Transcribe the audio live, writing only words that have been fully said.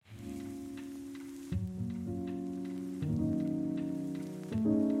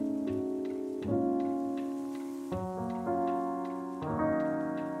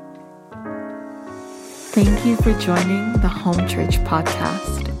Thank you for joining the Home Church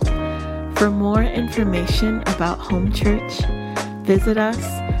podcast. For more information about Home Church, visit us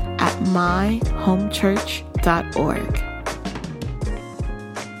at myhomechurch.org.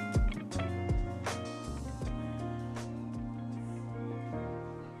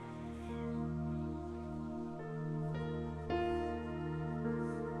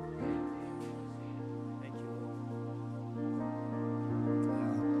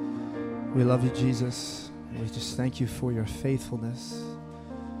 We love you, Jesus. We just thank you for your faithfulness.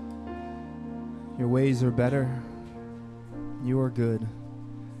 Your ways are better. You are good.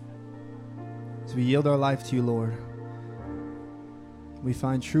 As we yield our life to you, Lord, we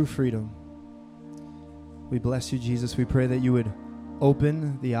find true freedom. We bless you, Jesus. We pray that you would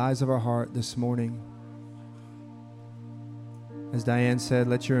open the eyes of our heart this morning. As Diane said,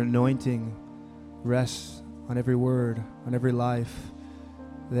 let your anointing rest on every word, on every life.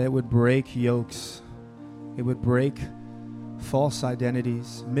 That it would break yokes. It would break false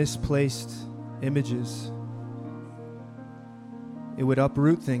identities, misplaced images. It would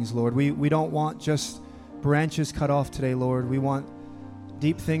uproot things, Lord. We don't want just branches cut off today, Lord. We want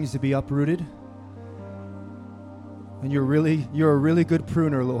deep things to be uprooted. And you're a really good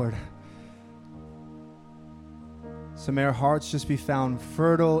pruner, Lord. So may our hearts just be found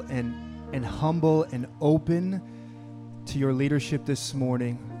fertile and humble and open to your leadership this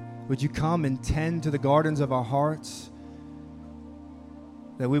morning. Would you come and tend to the gardens of our hearts,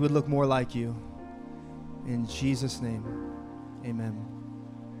 that we would look more like you. In Jesus' name, amen.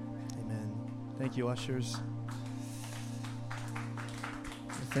 Amen. Thank you, ushers.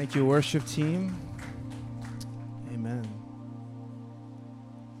 Thank you, worship team. Amen.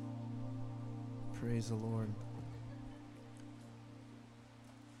 Praise the Lord.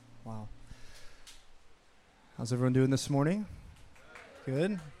 Wow. How's everyone doing this morning?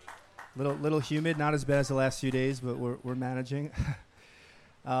 Good. Little humid, not as bad as the last few days, but we're managing.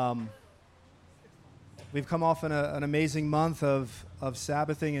 We've come off an amazing month of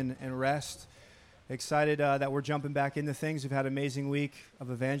Sabbathing and rest. Excited that we're jumping back into things. We've had an amazing week of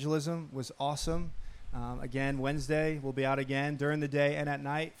evangelism. It was awesome. Again, Wednesday, we'll be out again during the day and at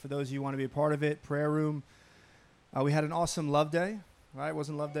night. For those of you who want to be a part of it, prayer room. We had an awesome Love Day. Right?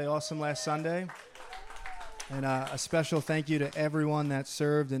 Wasn't Love Day awesome last Sunday? And a special thank you to everyone that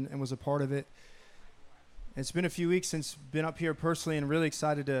served and was a part of it. It's been a few weeks since been up here personally, and really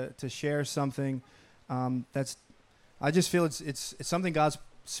excited to share something I just feel it's something God's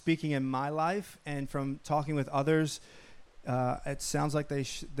speaking in my life, and from talking with others, it sounds like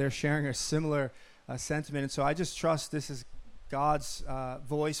they're sharing a similar sentiment. And so I just trust this is God's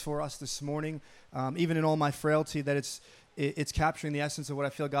voice for us this morning, even in all my frailty, that it's capturing the essence of what I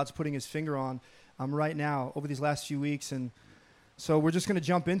feel God's putting his finger on right now over these last few weeks. And so we're just going to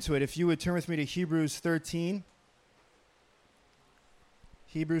jump into it. If you would turn with me to Hebrews 13.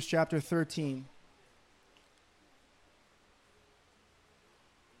 Hebrews chapter 13.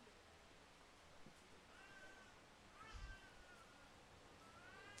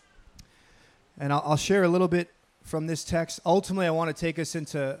 And I'll share a little bit from this text. Ultimately, I want to take us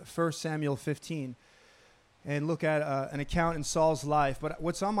into 1 Samuel 15 and look at an account in Saul's life. But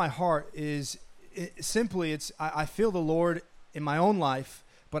what's on my heart is I feel the Lord in my own life,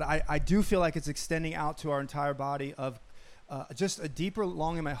 but I do feel like it's extending out to our entire body of just a deeper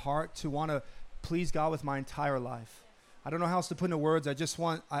longing in my heart to want to please God with my entire life. I don't know how else to put into words.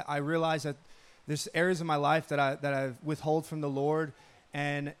 I realize that there's areas of my life that I withhold from the Lord.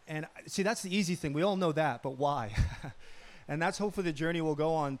 And see, that's the easy thing. We all know that, but why? And that's hopefully the journey we'll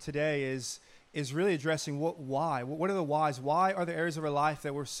go on today is really addressing why. What are the whys? Why are there areas of our life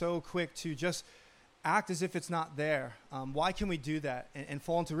that we're so quick to just act as if it's not there? Why can we do that and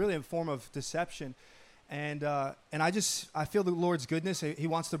fall into really a form of deception? And I feel the Lord's goodness. He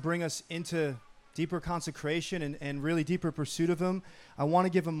wants to bring us into deeper consecration and really deeper pursuit of him. I want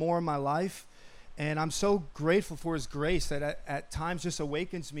to give him more in my life. And I'm so grateful for his grace that at times just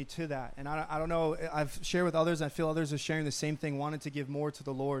awakens me to that. And I don't know, I've shared with others, and I feel others are sharing the same thing, wanting to give more to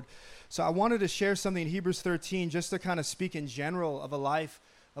the Lord. So I wanted to share something in Hebrews 13 just to kind of speak in general of a life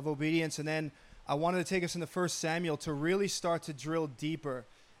of obedience. And then I wanted to take us into 1 Samuel to really start to drill deeper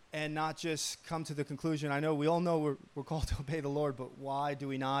and not just come to the conclusion. I know we all know we're called to obey the Lord, but why do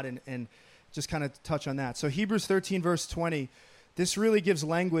we not? And just kind of touch on that. So Hebrews 13 verse 20, this really gives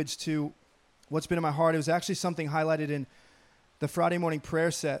language to what's been in my heart. It was actually something highlighted in the Friday morning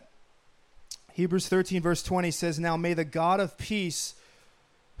prayer set. Hebrews 13 verse 20 says, "Now may the God of peace,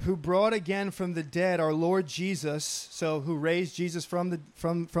 who brought again from the dead our Lord Jesus," so who raised Jesus from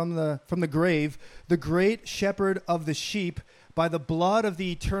the grave, "the great shepherd of the sheep, by the blood of the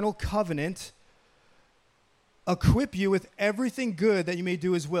eternal covenant, equip you with everything good that you may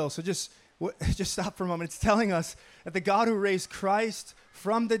do his will. So just stop for a moment. It's telling us that the God who raised Christ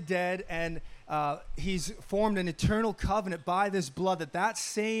from the dead and he's formed an eternal covenant by this blood, that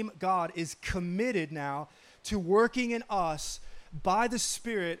same God is committed now to working in us by the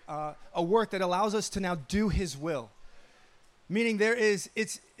Spirit a work that allows us to now do his will. Meaning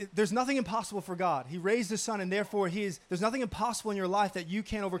there's nothing impossible for God. He raised his son, and therefore there's nothing impossible in your life that you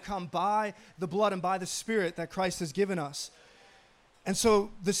can't overcome by the blood and by the Spirit that Christ has given us. And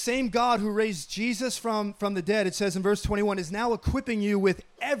so the same God who raised Jesus from the dead, it says in verse 21, is now equipping you with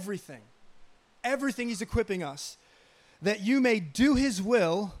everything. Everything he's equipping us, that you may do his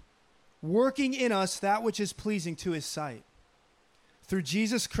will, working in us that which is pleasing to his sight. Through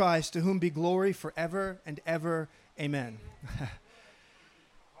Jesus Christ, to whom be glory forever and ever. Amen.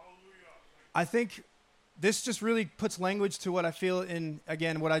 I think this just really puts language to what I feel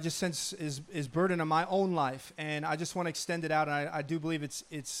what I just sense is burden on my own life. And I just want to extend it out. And I do believe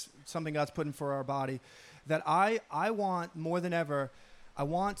it's something God's put in for our body. That I want more than ever, I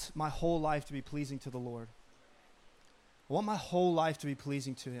want my whole life to be pleasing to the Lord. I want my whole life to be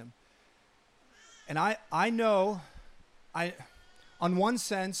pleasing to him. And I know, on one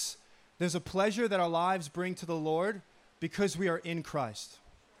sense, there's a pleasure that our lives bring to the Lord because we are in Christ.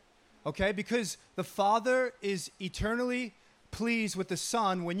 Okay? Because the Father is eternally pleased with the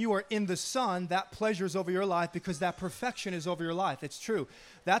Son. When you are in the Son, that pleasure is over your life because that perfection is over your life. It's true.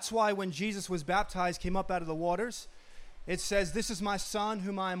 That's why when Jesus was baptized, came up out of the waters, it says, "This is my Son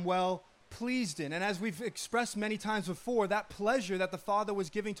whom I am well pleased in." And as we've expressed many times before, that pleasure that the Father was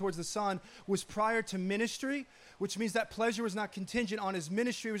giving towards the Son was prior to ministry, which means that pleasure was not contingent on his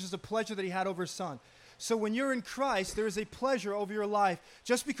ministry. It was just a pleasure that he had over his Son. So when you're in Christ, there is a pleasure over your life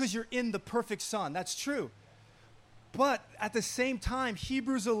just because you're in the perfect Son. That's true. But at the same time,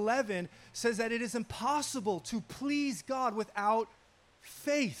 Hebrews 11 says that it is impossible to please God without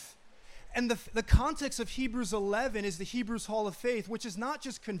faith. And the context of Hebrews 11 is the Hebrews Hall of Faith, which is not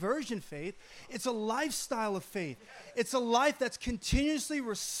just conversion faith. It's a lifestyle of faith. It's a life that's continuously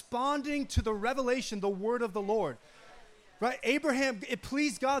responding to the revelation, the word of the Lord. Right? Abraham, it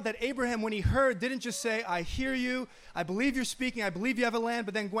pleased God that Abraham, when he heard, didn't just say, "I hear you, I believe you're speaking, I believe you have a land,"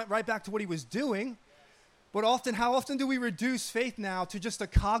 but then went right back to what he was doing. But how often do we reduce faith now to just a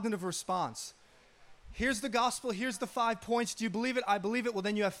cognitive response? Here's the gospel, here's the 5 points. Do you believe it? I believe it. Well,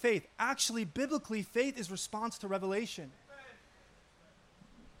 then you have faith. Actually, biblically, faith is response to revelation.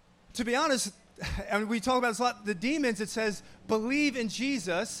 To be honest, and we talk about this a lot, the demons, it says, believe in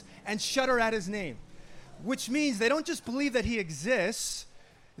Jesus and shudder at his name. Which means they don't just believe that he exists,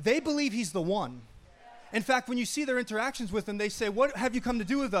 they believe he's the one. In fact, when you see their interactions with him, they say, "What have you come to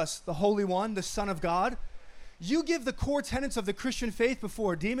do with us, the Holy One, the Son of God?" You give the core tenets of the Christian faith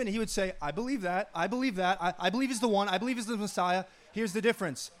before a demon, and he would say, "I believe that, I believe that, I believe he's the one, I believe he's the Messiah." Here's the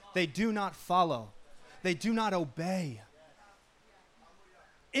difference. They do not follow. They do not obey.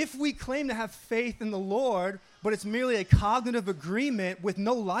 If we claim to have faith in the Lord, but it's merely a cognitive agreement with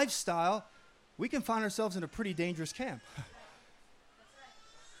no lifestyle, we can find ourselves in a pretty dangerous camp.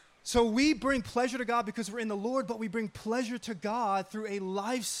 So we bring pleasure to God because we're in the Lord, but we bring pleasure to God through a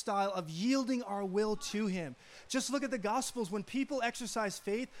lifestyle of yielding our will to him. Just look at the Gospels. When people exercise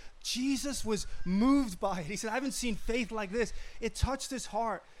faith, Jesus was moved by it. He said, "I haven't seen faith like this." It touched his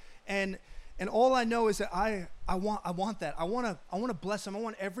heart. And all I know is that I want that. I want to bless him. I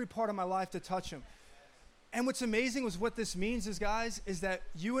want every part of my life to touch him. And what's amazing is what this means is, guys, is that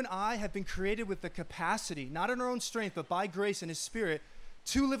you and I have been created with the capacity, not in our own strength, but by grace and his Spirit,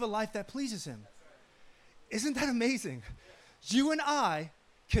 to live a life that pleases him. Isn't that amazing? You and I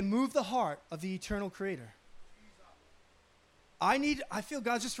can move the heart of the eternal Creator. I feel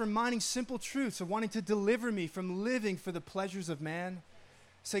God's just reminding simple truths of wanting to deliver me from living for the pleasures of man.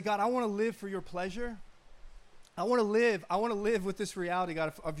 Say, "God, I want to live for your pleasure. I want to live with this reality,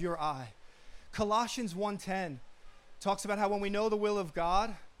 God, of your eye." Colossians 1:10 talks about how when we know the will of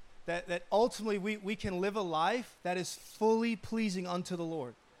God, that ultimately we can live a life that is fully pleasing unto the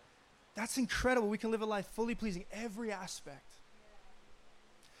Lord. That's incredible. We can live a life fully pleasing, every aspect.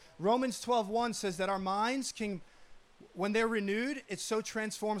 Romans 12:1 says that our minds can, when they're renewed, it so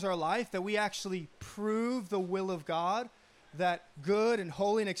transforms our life that we actually prove the will of God, that good and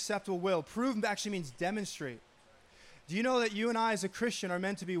holy and acceptable will. Prove actually means demonstrate. Do you know that you and I as a Christian are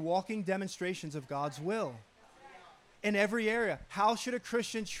meant to be walking demonstrations of God's will? In every area. How should a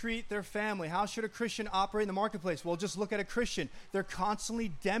Christian treat their family? How should a Christian operate in the marketplace? Well, just look at a Christian. They're constantly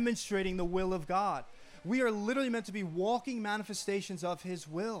demonstrating the will of God. We are literally meant to be walking manifestations of his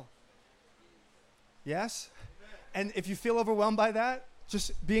will. Yes? And if you feel overwhelmed by that,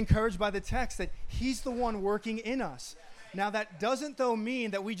 just be encouraged by the text that he's the one working in us. Now, that doesn't, though,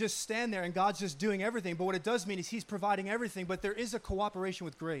 mean that we just stand there and God's just doing everything. But what it does mean is he's providing everything. But there is a cooperation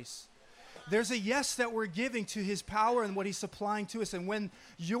with grace. There's a yes that we're giving to his power and what he's supplying to us. And when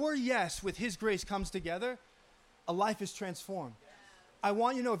your yes with his grace comes together, a life is transformed. I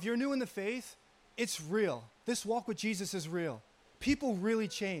want you to know, if you're new in the faith, it's real. This walk with Jesus is real. People really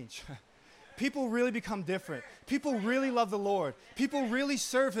change. People really become different. People really love the Lord. People really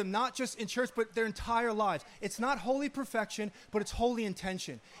serve him, not just in church, but their entire lives. It's not holy perfection, but it's holy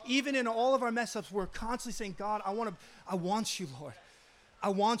intention. Even in all of our mess ups, we're constantly saying, God, I want you, Lord. I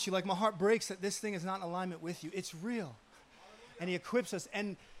want you. Like, my heart breaks that this thing is not in alignment with you. It's real. And he equips us.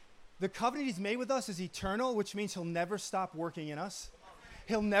 And the covenant he's made with us is eternal, which means he'll never stop working in us.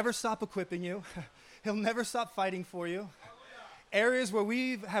 He'll never stop equipping you. He'll never stop fighting for you. Areas where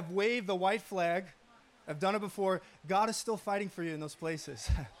we have waved the white flag, I've done it before, God is still fighting for you in those places,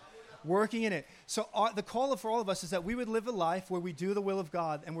 working in it. So the call for all of us is that we would live a life where we do the will of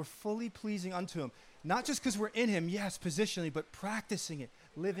God and we're fully pleasing unto him. Not just because we're in him, yes, positionally, but practicing it,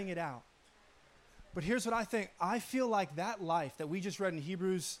 living it out. But here's what I think. I feel like that life that we just read in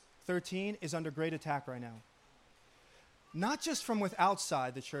Hebrews 13 is under great attack right now. Not just from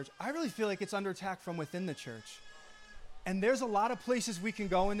outside the church. I really feel like it's under attack from within the church. And there's a lot of places we can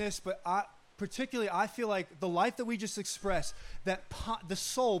go in this, but particularly I feel like the life that we just expressed, that the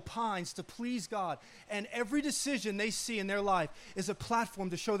soul pines to please God, and every decision they see in their life is a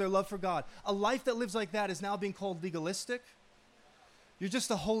platform to show their love for God. A life that lives like that is now being called legalistic. You're just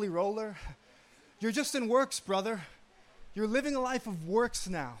a holy roller. You're just in works, brother. You're living a life of works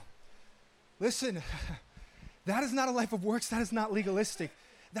now. Listen, that is not a life of works. That is not legalistic.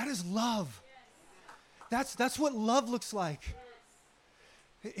 That is love. That's what love looks like.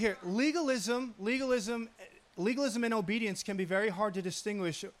 Here, legalism and obedience can be very hard to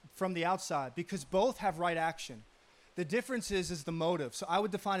distinguish from the outside because both have right action. The difference is the motive. So I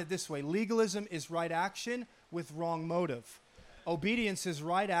would define it this way. Legalism is right action with wrong motive. Obedience is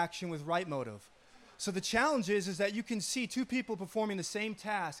right action with right motive. So the challenge is that you can see two people performing the same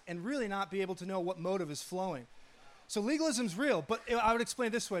task and really not be able to know what motive is flowing. So legalism's real, but I would explain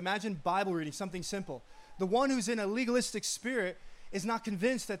it this way. Imagine Bible reading, something simple. The one who's in a legalistic spirit is not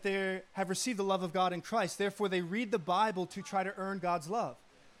convinced that they have received the love of God in Christ. Therefore, they read the Bible to try to earn God's love.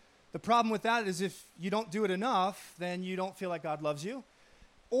 The problem with that is if you don't do it enough, then you don't feel like God loves you.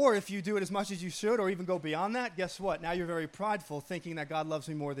 Or if you do it as much as you should or even go beyond that, guess what? Now you're very prideful, thinking that God loves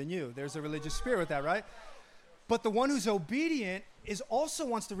me more than you. There's a religious spirit with that, right? But the one who's obedient also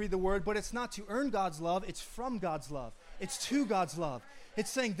wants to read the word, but it's not to earn God's love. It's from God's love. It's to God's love. It's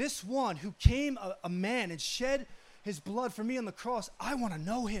saying this one who came a man and shed his blood for me on the cross, I want to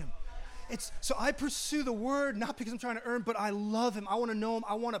know him. So I pursue the word, not because I'm trying to earn, but I love him. I want to know him.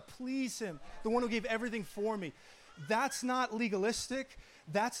 I want to please him, the one who gave everything for me. That's not legalistic.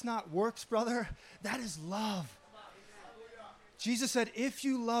 That's not works, brother. That is love. Jesus said, if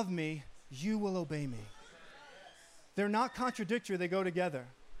you love me, you will obey me. They're not contradictory. They go together.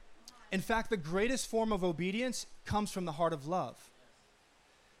 In fact, the greatest form of obedience comes from the heart of love.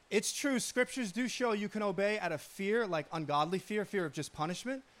 It's true, scriptures do show you can obey out of fear, like ungodly fear of just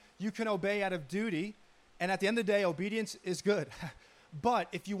punishment. You can obey out of duty, and at the end of the day, obedience is good. But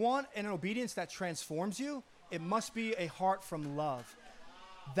if you want an obedience that transforms you, it must be a heart from love.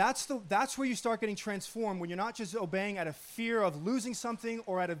 That's where you start getting transformed, when you're not just obeying out of fear of losing something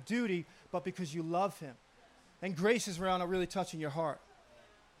or out of duty, but because you love him. And grace is around really touching your heart.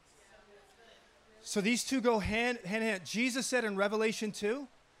 So these two go hand in hand. Jesus said in Revelation 2,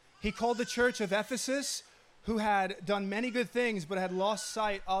 he called the church of Ephesus, who had done many good things but had lost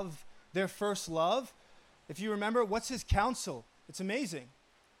sight of their first love. If you remember, what's his counsel? It's amazing.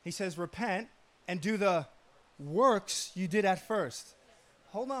 He says, repent and do the works you did at first.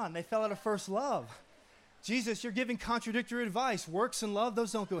 Hold on, they fell out of first love. Jesus, you're giving contradictory advice. Works and love,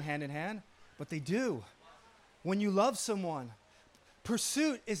 those don't go hand in hand, but they do. When you love someone,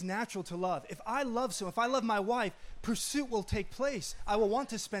 pursuit is natural to love. If I love someone, if I love my wife, pursuit will take place. I will want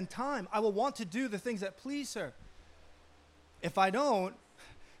to spend time. I will want to do the things that please her. If I don't,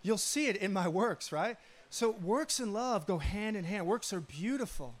 you'll see it in my works, right? So works and love go hand in hand. Works are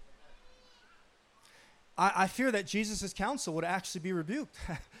beautiful. I fear that Jesus' counsel would actually be rebuked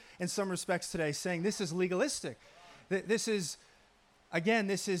in some respects today, saying this is legalistic. This is,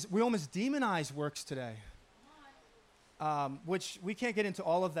 we almost demonize works today. Which we can't get into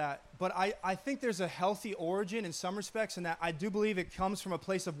all of that, but I think there's a healthy origin in some respects, and that I do believe it comes from a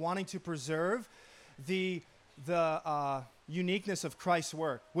place of wanting to preserve the uniqueness of Christ's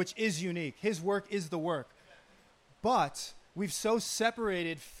work, which is unique. His work is the work. But we've so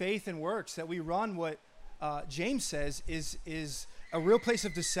separated faith and works that we run what James says is a real place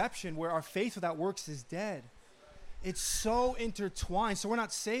of deception where our faith without works is dead. It's so intertwined. So we're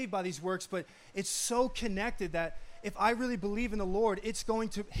not saved by these works, but it's so connected that if I really believe in the Lord,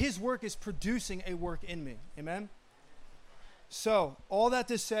 his work is producing a work in me. Amen? So all that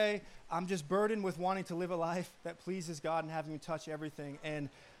to say, I'm just burdened with wanting to live a life that pleases God and having him touch everything. And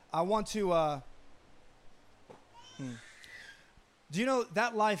I want to, do you know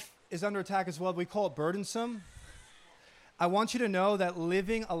that life is under attack as well? We call it burdensome. I want you to know that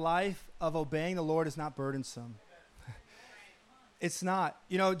living a life of obeying the Lord is not burdensome. It's not.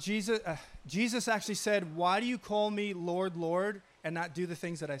 You know, Jesus actually said, why do you call me Lord, Lord, and not do the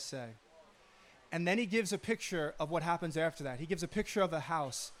things that I say? And then he gives a picture of what happens after that. He gives a picture of a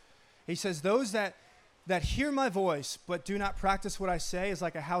house. He says, those that hear my voice but do not practice what I say is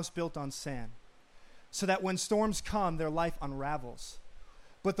like a house built on sand, so that when storms come, their life unravels.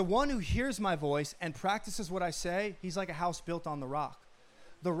 But the one who hears my voice and practices what I say, he's like a house built on the rock.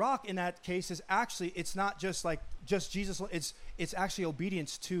 The rock in that case is actually, it's not just Jesus, it's actually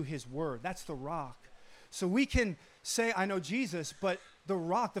obedience to his word. That's the rock. So we can say, I know Jesus, but the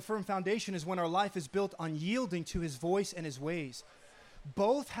rock, the firm foundation, is when our life is built on yielding to his voice and his ways.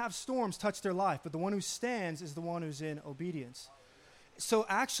 Both have storms touch their life, but the one who stands is the one who's in obedience. So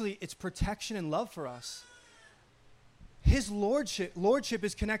actually, it's protection and love for us. His lordship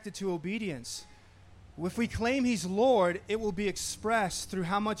is connected to obedience. If we claim he's Lord, it will be expressed through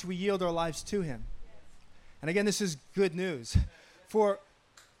how much we yield our lives to him. And again, this is good news. For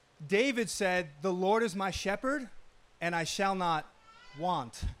David said, the Lord is my shepherd, and I shall not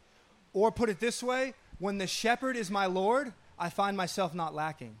want. Or put it this way, when the shepherd is my Lord, I find myself not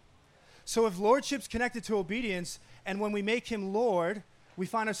lacking. So if lordship's connected to obedience, and when we make him Lord, we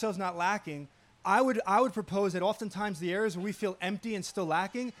find ourselves not lacking, I would propose that oftentimes the areas where we feel empty and still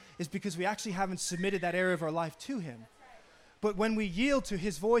lacking is because we actually haven't submitted that area of our life to him. But when we yield to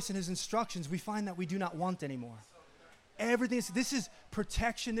his voice and his instructions, we find that we do not want anymore. This is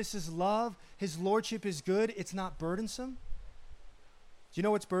protection, this is love. His lordship is good, it's not burdensome. Do you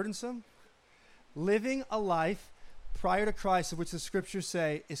know what's burdensome? Living a life prior to Christ, of which the scriptures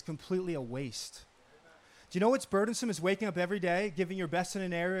say is completely a waste. Do you know what's burdensome is waking up every day, giving your best in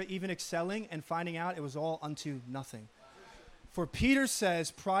an area, even excelling, and finding out it was all unto nothing. For Peter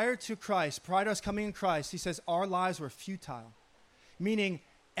says, prior to us coming in Christ, he says our lives were futile, meaning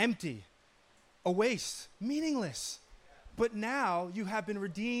empty, a waste, meaningless. But now you have been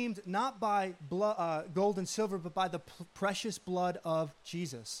redeemed not by gold and silver, but by the precious blood of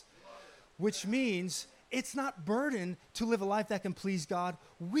Jesus, which means it's not burden to live a life that can please God.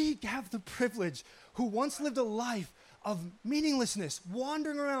 We have the privilege, who once lived a life of meaninglessness,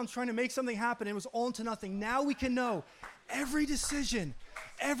 wandering around trying to make something happen, and it was all into nothing. Now we can know every decision,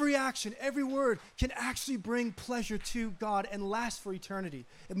 every action, every word can actually bring pleasure to God and last for eternity.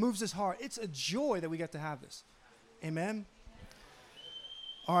 It moves his heart. It's a joy that we get to have this. Amen?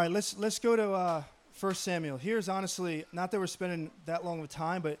 All right, let's go to 1 Samuel. Here's honestly, not that we're spending that long of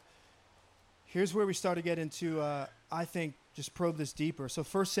time, but here's where we start to get into, I think, just probe this deeper. So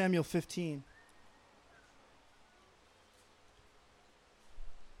 1 Samuel 15.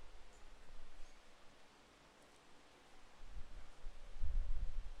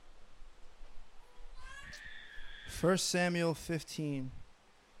 First Samuel 15.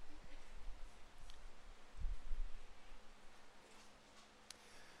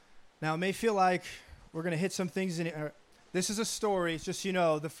 Now, it may feel like we're going to hit some things in here. This is a story. It's just,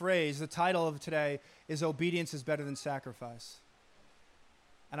 the title of today is Obedience is Better Than Sacrifice.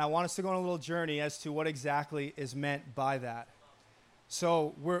 And I want us to go on a little journey as to what exactly is meant by that.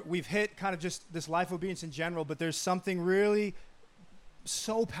 So we've hit kind of just this life obedience in general, but there's something really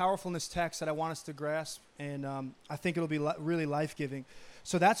so powerful in this text that I want us to grasp, and I think it'll be really life-giving.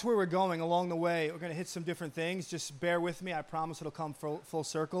 So that's where we're going along the way. We're going to hit some different things. Just bear with me. I promise it'll come full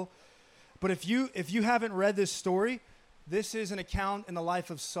circle. But if you haven't read this story, this is an account in the life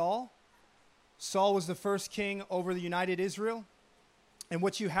of Saul. Saul was the first king over the united Israel. And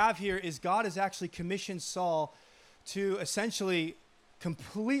what you have here is God has actually commissioned Saul to essentially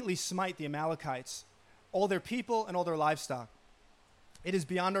completely smite the Amalekites, all their people and all their livestock. It is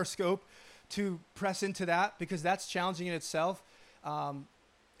beyond our scope to press into that because that's challenging in itself. And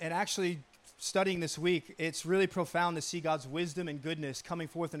actually, studying this week, it's really profound to see God's wisdom and goodness coming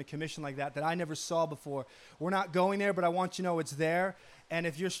forth in a commission like that I never saw before. We're not going there, but I want you to know it's there. And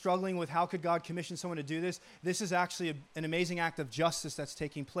if you're struggling with how could God commission someone to do this, this is actually an amazing act of justice that's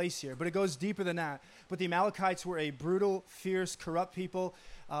taking place here. But it goes deeper than that. But the Amalekites were a brutal, fierce, corrupt people,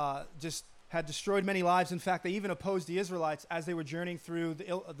 just had destroyed many lives. In fact, they even opposed the Israelites as they were journeying through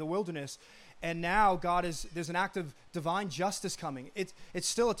the wilderness. And now there's an act of divine justice coming. It's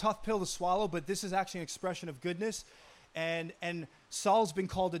still a tough pill to swallow, but this is actually an expression of goodness. And Saul's been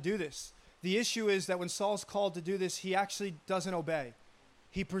called to do this. The issue is that when Saul's called to do this, he actually doesn't obey.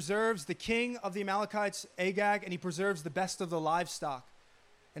 He preserves the king of the Amalekites, Agag, and he preserves the best of the livestock.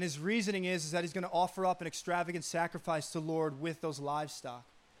 And his reasoning is that he's going to offer up an extravagant sacrifice to the Lord with those livestock.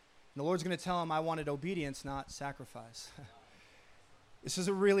 And the Lord's going to tell him, I wanted obedience, not sacrifice. This is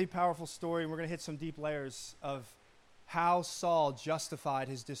a really powerful story, and we're going to hit some deep layers of how Saul justified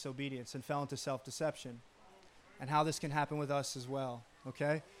his disobedience and fell into self-deception, and how this can happen with us as well,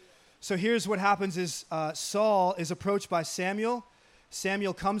 okay? So here's what happens is Saul is approached by Samuel.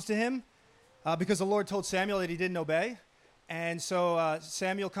 Samuel comes to him because the Lord told Samuel that he didn't obey. And so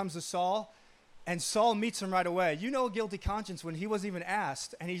Samuel comes to Saul, and Saul meets him right away. You know, guilty conscience when he wasn't even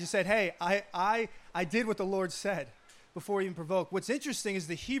asked. And he just said, hey, I did what the Lord said before he even provoked. What's interesting is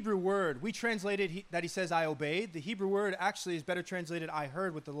the Hebrew word. We translated that he says, I obeyed. The Hebrew word actually is better translated, I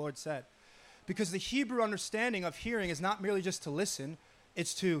heard what the Lord said. Because the Hebrew understanding of hearing is not merely just to listen,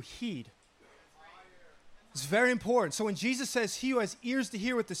 it's to heed. It's very important. So when Jesus says, he who has ears to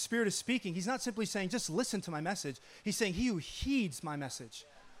hear what the Spirit is speaking, he's not simply saying, just listen to my message. He's saying, he who heeds my message.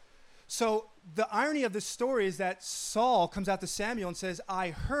 So the irony of this story is that Saul comes out to Samuel and says,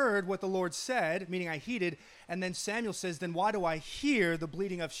 I heard what the Lord said, meaning I heeded. And then Samuel says, then why do I hear the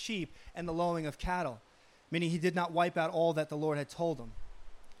bleating of sheep and the lowing of cattle? Meaning he did not wipe out all that the Lord had told him.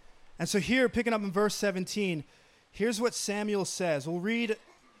 And so here, picking up in verse 17, here's what Samuel says. We'll read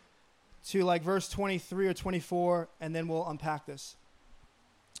to like verse 23 or 24, and then we'll unpack this.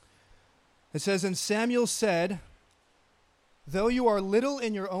 It says, and Samuel said, though you are little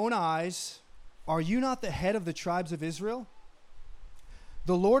in your own eyes, are you not the head of the tribes of Israel?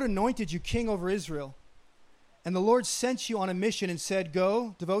 The Lord anointed you king over Israel. And the Lord sent you on a mission and said,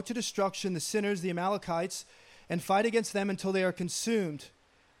 go, devote to destruction the sinners, the Amalekites, and fight against them until they are consumed.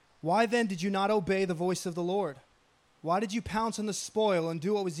 Why then did you not obey the voice of the Lord? Why did you pounce on the spoil and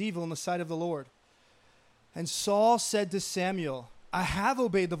do what was evil in the sight of the Lord? And Saul said to Samuel, I have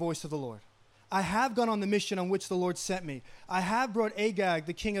obeyed the voice of the Lord. I have gone on the mission on which the Lord sent me. I have brought Agag,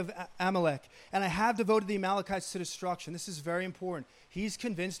 the king of Amalek, and I have devoted the Amalekites to destruction. This is very important. He's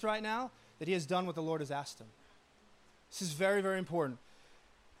convinced right now that he has done what the Lord has asked him. This is very, very important.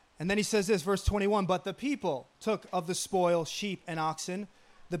 And then he says this, verse 21, but the people took of the spoil sheep and oxen,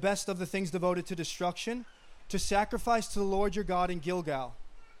 the best of the things devoted to destruction, to sacrifice to the Lord your God in Gilgal.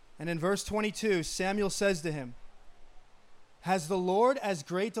 And in verse 22, Samuel says to him, has the Lord as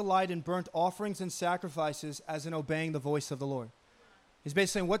great delight in burnt offerings and sacrifices as in obeying the voice of the Lord? He's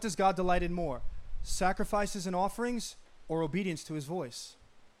basically saying, what does God delight in more? Sacrifices and offerings or obedience to his voice?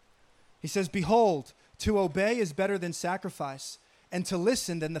 He says, behold, to obey is better than sacrifice, and to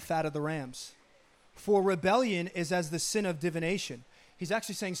listen than the fat of the rams. For rebellion is as the sin of divination. He's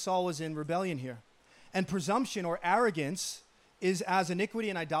actually saying Saul was in rebellion here. And presumption or arrogance is as iniquity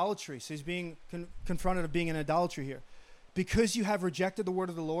and idolatry. So he's being confronted of being in idolatry here. Because you have rejected the word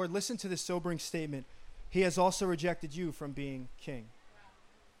of the Lord, listen to this sobering statement. He has also rejected you from being king.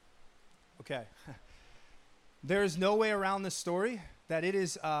 Okay. There is no way around this story that it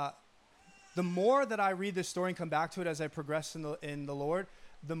is, the more that I read this story and come back to it as I progress in the Lord,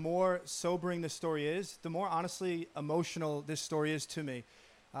 the more sobering this story is, the more honestly emotional this story is to me.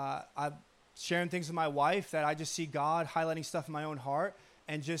 I'm sharing things with my wife that I just see God highlighting stuff in my own heart,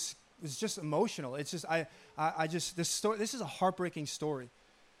 and it's just emotional. It's just, this is a heartbreaking story,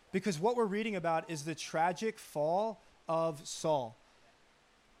 because what we're reading about is the tragic fall of Saul.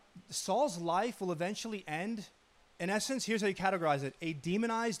 Saul's life will eventually end. In essence, here's how you categorize it: a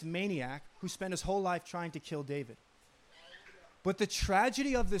demonized maniac who spent his whole life trying to kill David. But the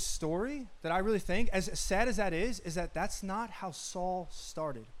tragedy of this story that I really think, as sad as that is that that's not how Saul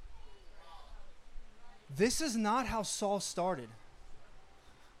started. This is not how Saul started.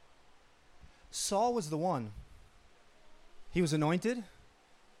 Saul was the one. He was anointed.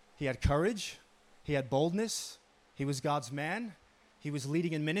 He had courage. He had boldness. He was God's man. He was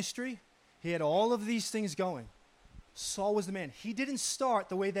leading in ministry. He had all of these things going. Saul was the man. He didn't start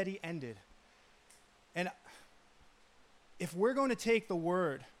the way that he ended. And if we're going to take the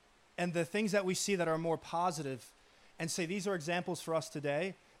word and the things that we see that are more positive and say these are examples for us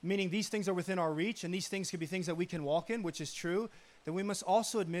today, meaning these things are within our reach and these things could be things that we can walk in, which is true, then we must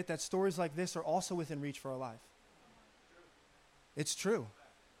also admit that stories like this are also within reach for our life. It's true.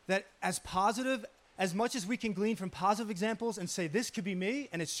 That as positive, as much as we can glean from positive examples and say this could be me,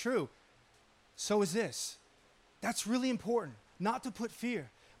 and it's true, so is this. That's really important. Not to put fear,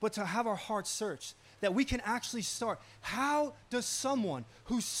 but to have our hearts searched, that we can actually start. How does someone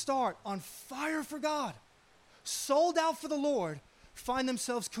who start on fire for God, sold out for the Lord, find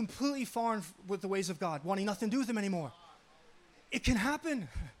themselves completely foreign with the ways of God, wanting nothing to do with Him anymore? It can happen.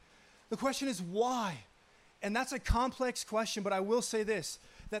 The question is why? And that's a complex question, but I will say this,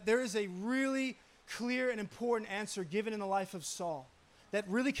 that there is a really clear and important answer given in the life of Saul that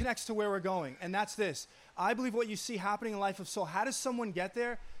really connects to where we're going, and that's this. I believe what you see happening in the life of Saul, how does someone get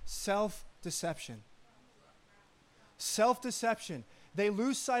there? Self-deception. Self-deception. They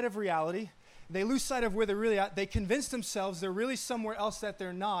lose sight of reality. They lose sight of where they're really at. They convince themselves they're really somewhere else that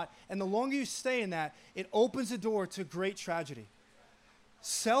they're not, and the longer you stay in that, it opens the door to great tragedy.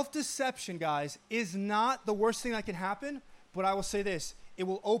 Self-deception, guys, is not the worst thing that can happen, but I will say this, it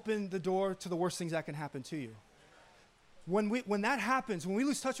will open the door to the worst things that can happen to you. When that happens, when we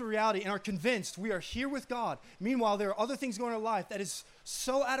lose touch with reality and are convinced we are here with God, meanwhile there are other things going on in our life that is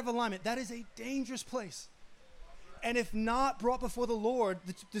so out of alignment, that is a dangerous place. And if not brought before the Lord,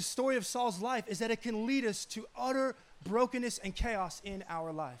 the story of Saul's life is that it can lead us to utter brokenness and chaos in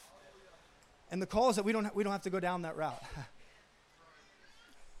our life. And the call is that we don't have to go down that route.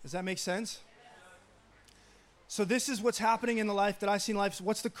 Does that make sense? So this is what's happening in the life that I see in life. So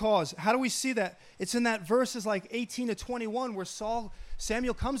what's the cause? How do we see that? It's in that verses like 18 to 21 where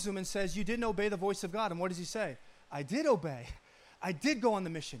Samuel comes to him and says, you didn't obey the voice of God. And what does he say? I did obey. I did go on the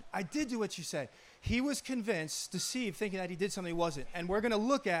mission. I did do what you said. He was convinced, deceived, thinking that he did something he wasn't. And we're going to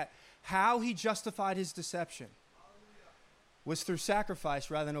look at how he justified his deception. Was through sacrifice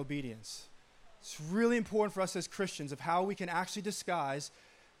rather than obedience. It's really important for us as Christians of how we can actually disguise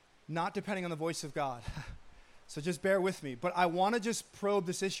not depending on the voice of God. So just bear with me. But I want to just probe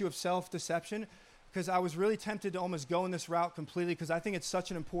this issue of self-deception because I was really tempted to almost go in this route completely because I think it's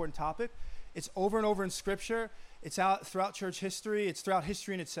such an important topic. It's over and over in Scripture. It's out throughout church history. It's throughout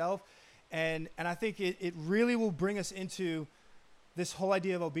history in itself. And I think it really will bring us into this whole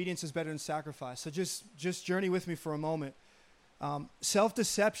idea of obedience is better than sacrifice. So just journey with me for a moment.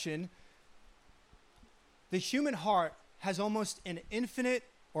 Self-deception, the human heart has almost an infinite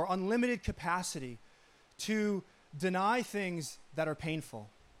or unlimited capacity to deny things that are painful.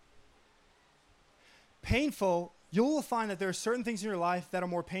 Painful, you will find that there are certain things in your life that are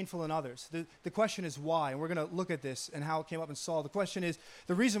more painful than others. The question is why, and we're going to look at this and how it came up in Saul. The question is,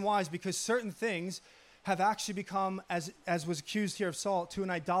 the reason why is because certain things have actually become, as was accused here of Saul, to an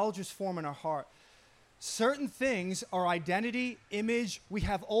idolatrous form in our heart. Certain things, our identity, image, we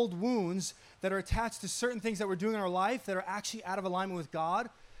have old wounds that are attached to certain things that we're doing in our life that are actually out of alignment with God.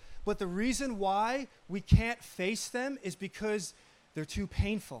 But the reason why we can't face them is because they're too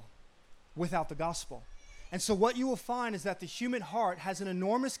painful without the gospel. And so what you will find is that the human heart has an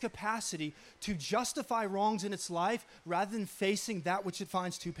enormous capacity to justify wrongs in its life rather than facing that which it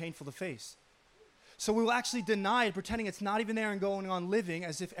finds too painful to face. So we will actually deny it, pretending it's not even there and going on living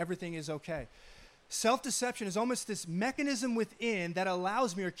as if everything is okay. Self-deception is almost this mechanism within that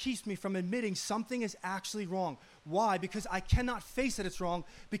allows me or keeps me from admitting something is actually wrong. Why? Because I cannot face that it's wrong,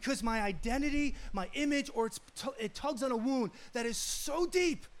 because my identity, my image, or it tugs on a wound that is so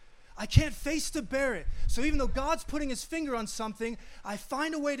deep, I can't face to bear it. So even though God's putting his finger on something, I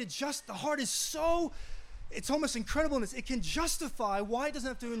find a way to the heart is so, it's almost incredible in this. It can justify why it doesn't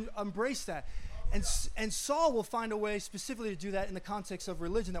have to embrace that. And Saul will find a way specifically to do that in the context of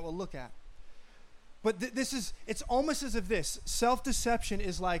religion that we'll look at. But it's almost as if self-deception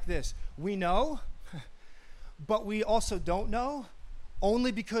is like this. We know, but we also don't know,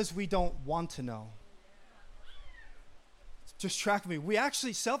 only because we don't want to know. Just track me.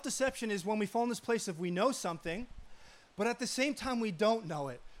 Self-deception is when we fall in this place of we know something, but at the same time we don't know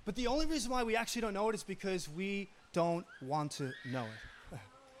it. But the only reason why we actually don't know it is because we don't want to know it.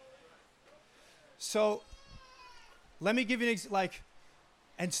 So, let me give you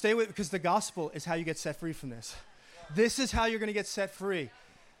and stay with it, because the gospel is how you get set free from this. This is how you're going to get set free.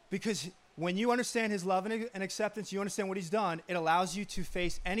 Because when you understand his love and acceptance, you understand what he's done, it allows you to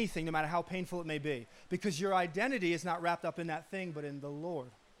face anything, no matter how painful it may be. Because your identity is not wrapped up in that thing, but in the Lord.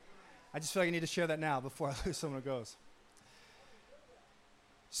 I just feel like I need to share that now before I lose someone who goes.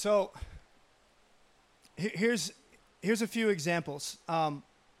 So, here's a few examples.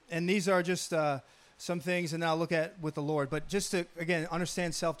 And these are just some things, and then I'll look at with the Lord. But just to, again,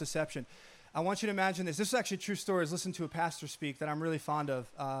 understand self-deception, I want you to imagine this. This is actually a true story. I was listening to a pastor speak that I'm really fond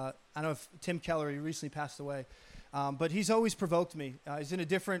of. I don't know if Tim Keller, he recently passed away. But he's always provoked me. He's in a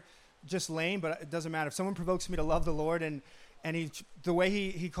different just lane, but it doesn't matter. If someone provokes me to love the Lord, and the way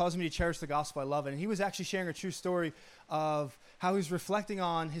he calls me to cherish the gospel, I love it. And he was actually sharing a true story of how he was reflecting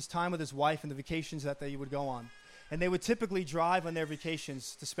on his time with his wife and the vacations that they would go on. And they would typically drive on their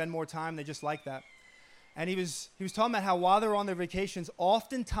vacations to spend more time. They just like that. And he was talking about how while they were on their vacations,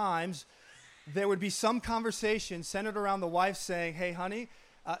 oftentimes there would be some conversation centered around the wife saying, hey, honey,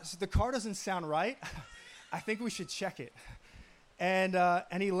 so the car doesn't sound right. I think we should check it. And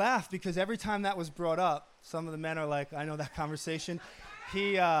he laughed because every time that was brought up, some of the men are like, I know that conversation.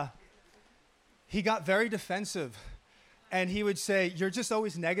 He got very defensive. And he would say, you're just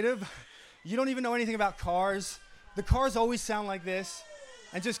always negative. You don't even know anything about cars. The cars always sound like this.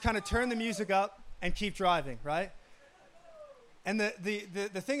 And just kind of turn the music up and keep driving, right? And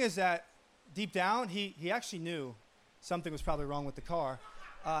the thing is that deep down, he actually knew something was probably wrong with the car.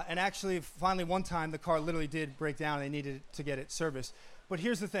 And actually, finally, one time, the car literally did break down. And they needed to get it serviced. But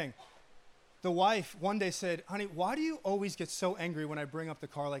here's the thing. The wife one day said, honey, why do you always get so angry when I bring up the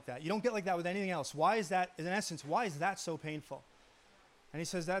car like that? You don't get like that with anything else. Why is that, in essence, why is that so painful? And he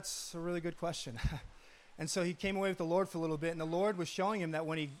says, that's a really good question. And so he came away with the Lord for a little bit. And the Lord was showing him that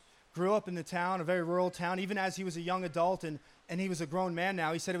when he grew up in the town, a very rural town, even as he was a young adult and he was a grown man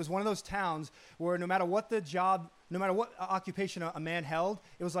now, he said it was one of those towns where no matter what the job, no matter what occupation a man held,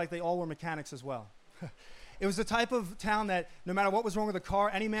 it was like they all were mechanics as well. It was the type of town that no matter what was wrong with the car,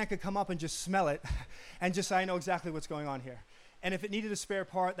 any man could come up and just smell it and just say, I know exactly what's going on here. And if it needed a spare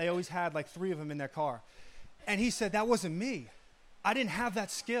part, they always had like 3 of them in their car. And he said, that wasn't me. I didn't have that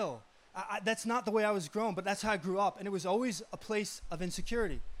skill. That's not the way I was grown, but that's how I grew up. And it was always a place of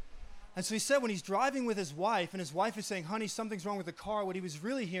insecurity. And so he said when he's driving with his wife and his wife is saying, honey, something's wrong with the car, what he was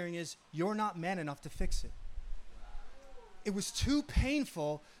really hearing is, you're not man enough to fix it. It was too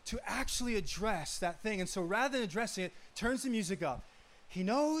painful to actually address that thing. And so rather than addressing it, turns the music up. He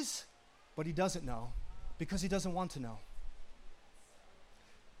knows, but he doesn't know because he doesn't want to know.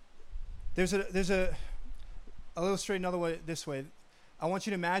 I'll illustrate another way, this way. I want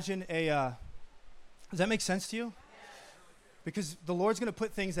you to imagine does that make sense to you? Because the Lord's going to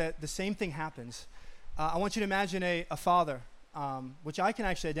put things that the same thing happens. I want you to imagine a father, which I can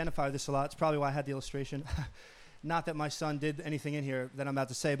actually identify with this a lot. It's probably why I had the illustration. Not that my son did anything in here that I'm about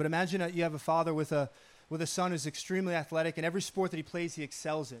to say, but imagine that you have a father with a son who's extremely athletic, and every sport that he plays, he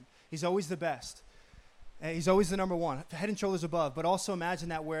excels in. He's always the best. He's always the number one, head and shoulders above. But also imagine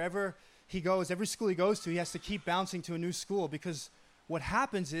that wherever he goes, every school he goes to, he has to keep bouncing to a new school because what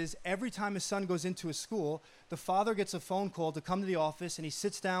happens is every time his son goes into a school, the father gets a phone call to come to the office, and he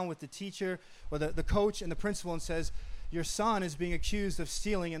sits down with the teacher or the coach and the principal and says, your son is being accused of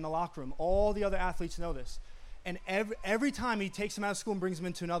stealing in the locker room. All the other athletes know this. And every time he takes him out of school and brings him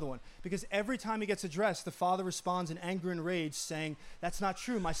into another one. Because every time he gets addressed, the father responds in anger and rage saying, that's not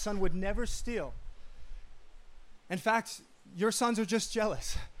true. My son would never steal. In fact, your sons are just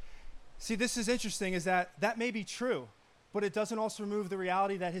jealous. See, this is interesting is that may be true, but it doesn't also remove the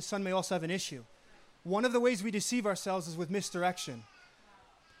reality that his son may also have an issue. One of the ways we deceive ourselves is with misdirection.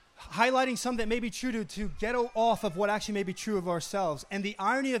 Highlighting something that may be true to get off of what actually may be true of ourselves. And the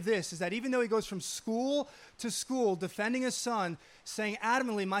irony of this is that even though he goes from school to school defending his son, saying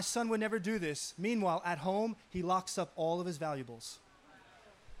adamantly, my son would never do this. Meanwhile, at home, he locks up all of his valuables.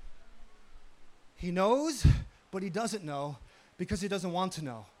 He knows, but he doesn't know because he doesn't want to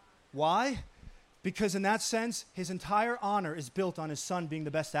know. Why? Because in that sense, his entire honor is built on his son being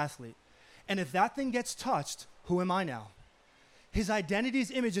the best athlete. And if that thing gets touched, who am I now? His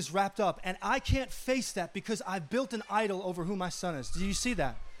identity's image is wrapped up, and I can't face that because I've built an idol over who my son is. Do you see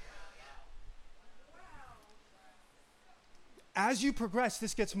that? As you progress,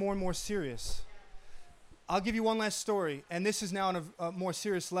 this gets more and more serious. I'll give you one last story, and this is now on a more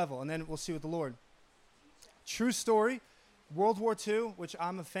serious level, and then we'll see with the Lord. True story, World War II, which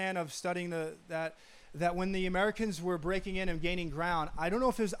I'm a fan of studying that when the Americans were breaking in and gaining ground, I don't know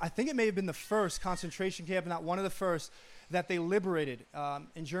if it was, I think it may have been the first concentration camp, not one of the first, that they liberated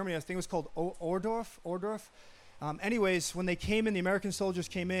in Germany. I think it was called Ohrdruf. Anyways, when they came in, the American soldiers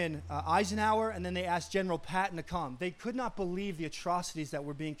came in, Eisenhower, and then they asked General Patton to come. They could not believe the atrocities that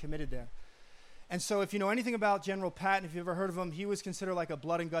were being committed there. And so if you know anything about General Patton, if you've ever heard of him, he was considered like a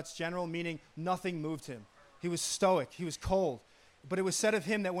blood and guts general, meaning nothing moved him. He was stoic. He was cold. But it was said of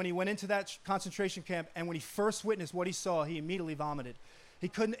him that when he went into that concentration camp and when he first witnessed what he saw, he immediately vomited. He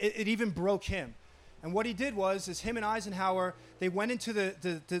couldn't, it even broke him. And what he did was him and Eisenhower, they went into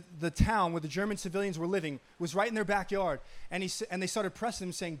the town where the German civilians were living. It was right in their backyard. And they started pressing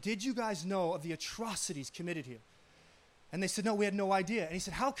him saying, did you guys know of the atrocities committed here? And they said, no, we had no idea. And he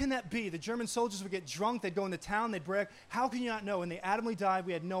said, how can that be? The German soldiers would get drunk. They'd go into town. They'd brag. How can you not know? And they adamantly died.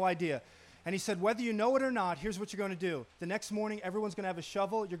 We had no idea. And he said, whether you know it or not, here's what you're going to do. The next morning, everyone's going to have a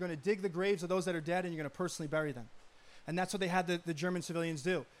shovel. You're going to dig the graves of those that are dead, and you're going to personally bury them. And that's what they had the German civilians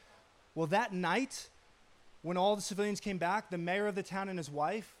do. Well, that night, When all the civilians came back, the mayor of the town and his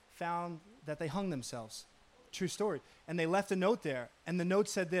wife found that they hung themselves. True story. And they left a note there. And the note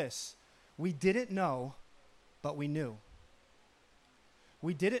said this: "We didn't know, but we knew."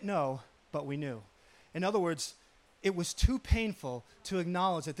 We didn't know, but we knew. In other words, it was too painful to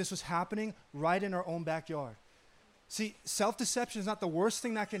acknowledge that this was happening right in our own backyard. See, self-deception is not the worst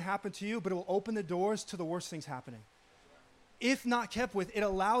thing that can happen to you, but it will open the doors to the worst things happening. If not kept with, it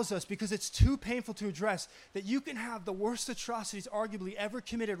allows us, because it's too painful to address, that you can have the worst atrocities arguably ever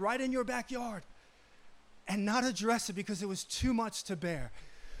committed right in your backyard and not address it because it was too much to bear.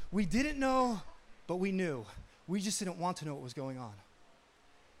 We didn't know, but we knew. We just didn't want to know what was going on.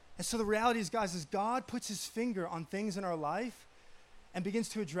 And so the reality is, guys, is God puts his finger on things in our life and begins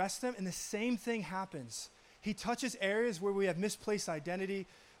to address them, and the same thing happens. He touches areas where we have misplaced identity.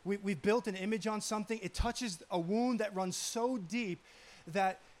 We've built an image on something. It touches a wound that runs so deep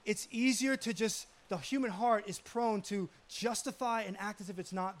that it's easier to just, the human heart is prone to justify and act as if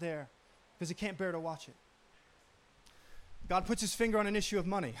it's not there because it can't bear to watch it. God puts his finger on an issue of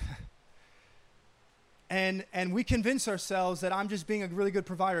money. And we convince ourselves that I'm just being a really good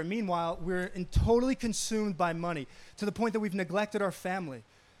provider. Meanwhile, we're totally consumed by money to the point that we've neglected our family.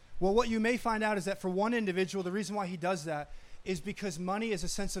 Well, what you may find out is that for one individual, the reason why he does that is because money is a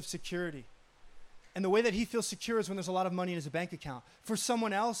sense of security. And the way that he feels secure is when there's a lot of money in his bank account. For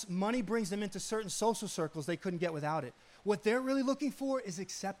someone else, money brings them into certain social circles they couldn't get without it. What they're really looking for is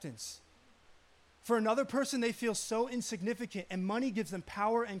acceptance. For another person, they feel so insignificant, and money gives them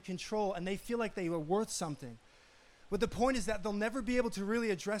power and control, and they feel like they are worth something. But the point is that they'll never be able to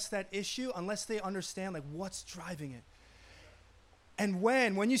really address that issue unless they understand like what's driving it. And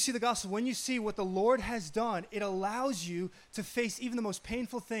when you see the gospel, when you see what the Lord has done, it allows you to face even the most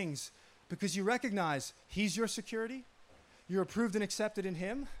painful things because you recognize he's your security, you're approved and accepted in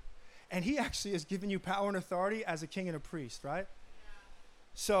him, and he actually has given you power and authority as a king and a priest, right?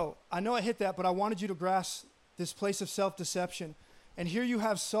 So I know I hit that, but I wanted you to grasp this place of self-deception. And here you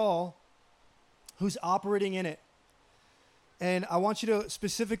have Saul who's operating in it. And I want you to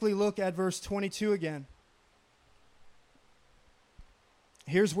specifically look at verse 22 again.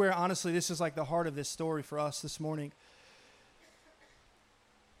 Here's where, honestly, this is like the heart of this story for us this morning.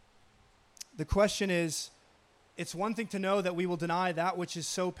 The question is, it's one thing to know that we will deny that which is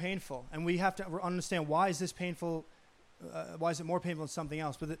so painful. And we have to understand, why is this painful? Why is it more painful than something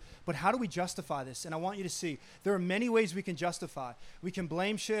else? But how do we justify this? And I want you to see, there are many ways we can justify. We can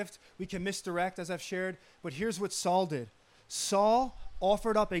blame shift. We can misdirect, as I've shared. But here's what Saul did. Saul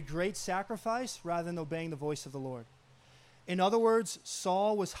offered up a great sacrifice rather than obeying the voice of the Lord. In other words,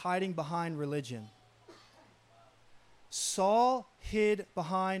 Saul was hiding behind religion. Saul hid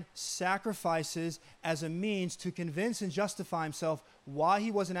behind sacrifices as a means to convince and justify himself why he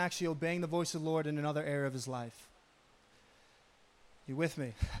wasn't actually obeying the voice of the Lord in another area of his life. You with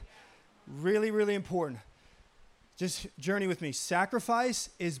me? Really, really important. Just journey with me. Sacrifice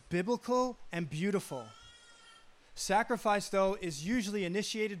is biblical and beautiful. Sacrifice, though, is usually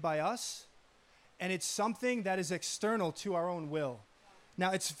initiated by us, and it's something that is external to our own will.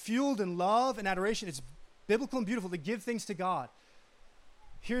 Now, it's fueled in love and adoration. It's biblical and beautiful to give things to God.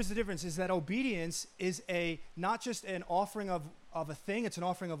 Here's the difference, is that obedience is not just an offering of a thing, it's an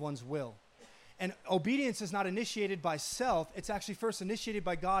offering of one's will. And obedience is not initiated by self, it's actually first initiated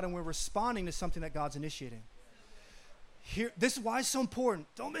by God, and we're responding to something that God's initiating. This is why it's so important.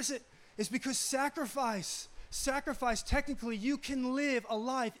 Don't miss it. It's because sacrifice, technically, you can live a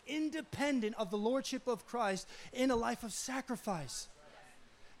life independent of the lordship of Christ in a life of sacrifice.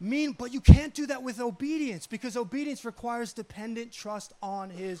 But you can't do that with obedience, because obedience requires dependent trust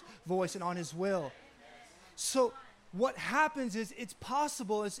on his voice and on his will. So what happens is it's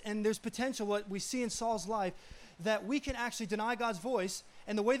possible, and there's potential, what we see in Saul's life, that we can actually deny God's voice.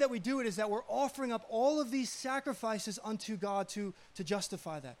 And the way that we do it is that we're offering up all of these sacrifices unto God to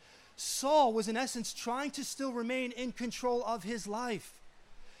justify that. Saul was in essence trying to still remain in control of his life.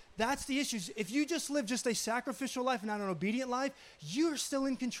 That's the issue. If you just live just a sacrificial life and not an obedient life, you're still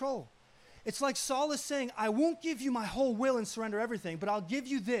in control. It's like Saul is saying, I won't give you my whole will and surrender everything, but I'll give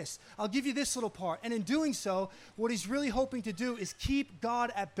you this. I'll give you this little part. And in doing so, what he's really hoping to do is keep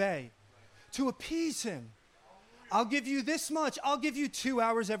God at bay, to appease him. I'll give you this much. I'll give you 2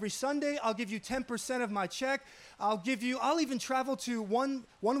 hours every Sunday. I'll give you 10% of my check. I'll even travel to one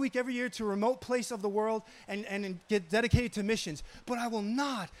week every year to a remote place of the world and get dedicated to missions. But I will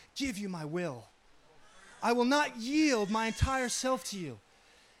not give you my will. I will not yield my entire self to you.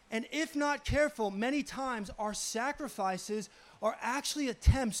 And if not careful, many times our sacrifices are actually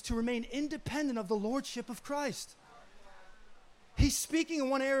attempts to remain independent of the lordship of Christ. He's speaking in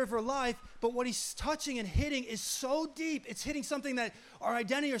one area of her life, but what he's touching and hitting is so deep. It's hitting something that our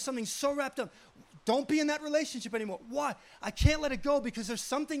identity or something so wrapped up. Don't be in that relationship anymore. Why? I can't let it go because there's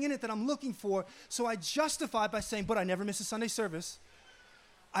something in it that I'm looking for. So I justify by saying, but I never miss a Sunday service.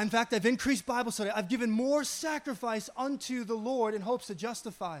 In fact, I've increased Bible study. I've given more sacrifice unto the Lord in hopes to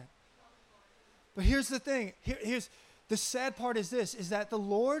justify it. But here's the thing. Here's the sad part is this, is that the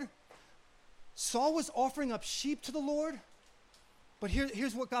Lord, Saul was offering up sheep to the Lord, but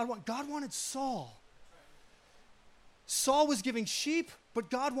here's what God wanted. God wanted Saul. Saul was giving sheep, but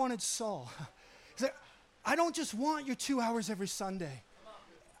God wanted Saul. He's like, I don't just want your 2 hours every Sunday.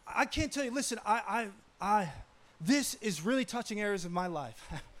 I can't tell you, listen, this is really touching areas of my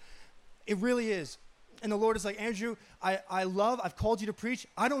life. It really is. And the Lord is like, Andrew, I've called you to preach.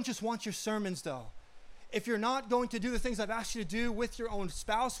 I don't just want your sermons though. If you're not going to do the things I've asked you to do with your own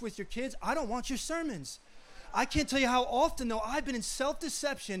spouse, with your kids, I don't want your sermons. I can't tell you how often, though, I've been in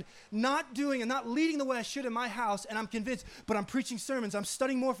self-deception, not doing and not leading the way I should in my house, and I'm convinced, but I'm preaching sermons. I'm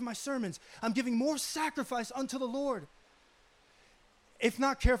studying more for my sermons. I'm giving more sacrifice unto the Lord. If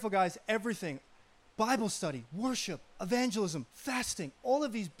not careful, guys, everything, Bible study, worship, evangelism, fasting, all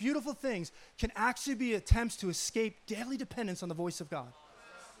of these beautiful things can actually be attempts to escape daily dependence on the voice of God.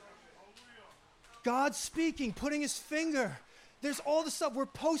 God speaking, putting his finger. There's all the stuff. We're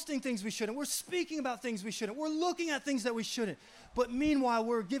posting things we shouldn't. We're speaking about things we shouldn't. We're looking at things that we shouldn't. But meanwhile,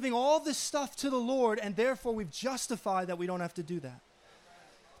 we're giving all this stuff to the Lord, and therefore we've justified that we don't have to do that.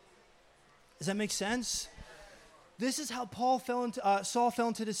 Does that make sense? This is how Saul fell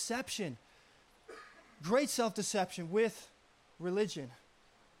into deception. Great self-deception with religion.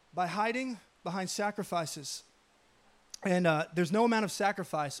 By hiding behind sacrifices. And there's no amount of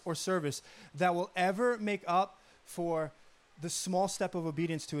sacrifice or service that will ever make up for the small step of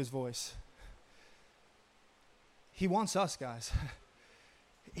obedience to his voice. He wants us, guys.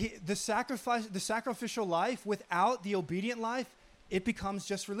 The sacrificial life without the obedient life, it becomes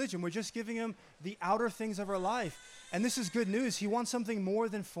just religion. We're just giving him the outer things of our life. And this is good news. He wants something more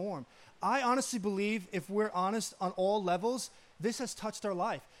than form. I honestly believe, if we're honest on all levels, this has touched our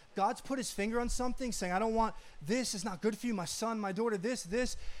life. God's put his finger on something, saying, I don't want this. It's not good for you, my son, my daughter,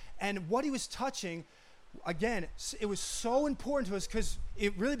 this. And what he was touching, again, it was so important to us because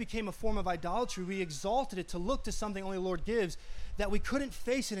it really became a form of idolatry. We exalted it to look to something only the Lord gives, that we couldn't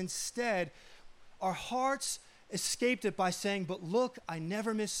face it. Instead, our hearts escaped it by saying, but look, I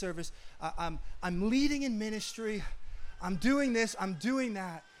never miss service. I'm leading in ministry. I'm doing this. I'm doing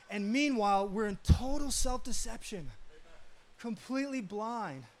that. And meanwhile, we're in total self-deception, completely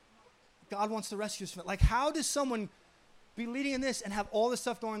blind. God wants to rescue us from it. Like, how does someone be leading in this and have all this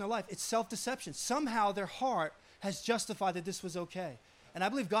stuff going in their life? It's self-deception. Somehow their heart has justified that this was okay. And I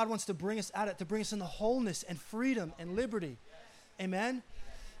believe God wants to bring us at it, to bring us into wholeness and freedom and liberty. Amen?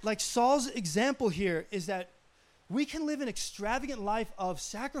 Like Saul's example here is that we can live an extravagant life of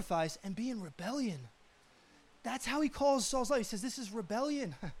sacrifice and be in rebellion. That's how he calls Saul's life. He says, this is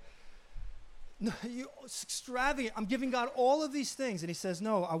rebellion. No, it's extravagant. I'm giving God all of these things. And he says,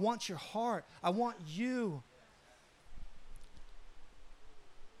 no, I want your heart. I want you.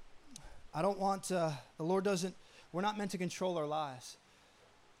 I don't want, the Lord doesn't, we're not meant to control our lives.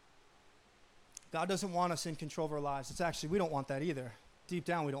 God doesn't want us in control of our lives. It's actually, we don't want that either. Deep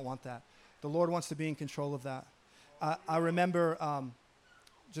down, we don't want that. The Lord wants to be in control of that. I remember,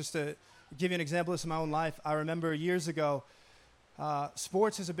 just to give you an example of this in my own life, I remember years ago,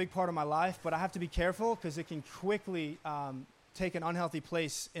 sports is a big part of my life, but I have to be careful because it can quickly take an unhealthy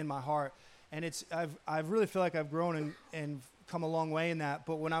place in my heart. And I really feel like I've grown and come a long way in that.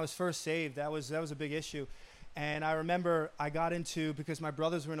 But when I was first saved, that was a big issue. And I remember I got into, because my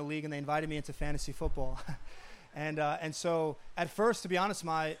brothers were in a league and they invited me into fantasy football. And so at first, to be honest,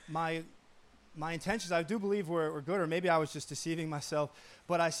 my intentions, I do believe were good, or maybe I was just deceiving myself.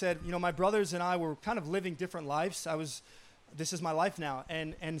 But I said, my brothers and I were kind of living different lives. This is my life now.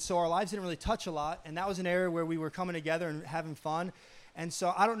 And so our lives didn't really touch a lot. And that was an area where we were coming together and having fun. And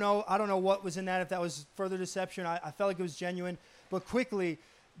so I don't know what was in that, if that was further deception. I felt like it was genuine. But quickly,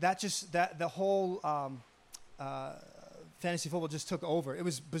 the whole fantasy football just took over. It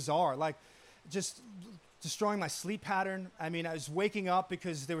was bizarre, like just destroying my sleep pattern. I mean, I was waking up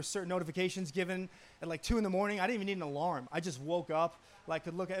because there were certain notifications given at like 2 a.m. I didn't even need an alarm. I just woke up,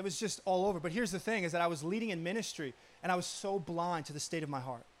 could look at it. Was just all over. But here's the thing, is that I was leading in ministry, and I was so blind to the state of my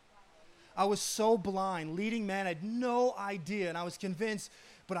heart. I was so blind, leading men. I had no idea, and I was convinced,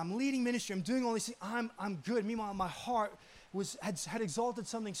 but I'm leading ministry. I'm doing all these things. I'm good. Meanwhile, my heart had exalted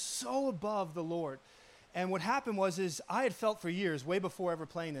something so above the Lord. And what happened was I had felt for years, way before ever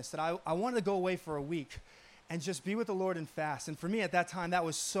playing this, that I wanted to go away for a week and just be with the Lord and fast. And for me at that time, that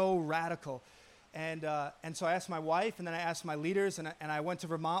was so radical. And so I asked my wife, and then I asked my leaders, and I went to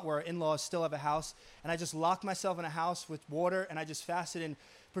Vermont where our in-laws still have a house, and I just locked myself in a house with water, and I just fasted and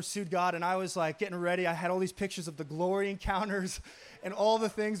pursued God. And I was like getting ready. I had all these pictures of the glory encounters and all the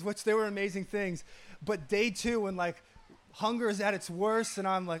things, which they were amazing things. But day 2, when like hunger is at its worst, and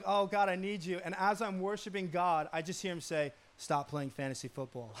I'm like, oh God, I need you. And as I'm worshiping God, I just hear him say, stop playing fantasy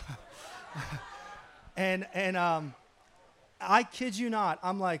football. and I kid you not,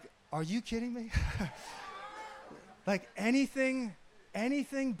 I'm like, are you kidding me? Like anything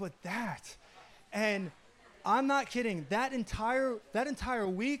but that. And I'm not kidding. That entire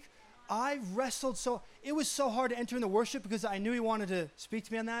week, I wrestled it was so hard to enter into worship because I knew he wanted to speak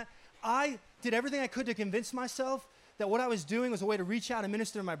to me on that. I did everything I could to convince myself that what I was doing was a way to reach out and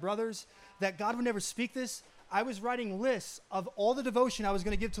minister to my brothers, that God would never speak this. I was writing lists of all the devotion I was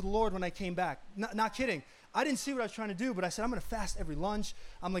going to give to the Lord when I came back. Not kidding. I didn't see what I was trying to do, but I said, I'm going to fast every lunch.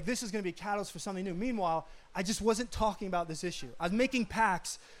 I'm like, this is going to be a catalyst for something new. Meanwhile, I just wasn't talking about this issue. I was making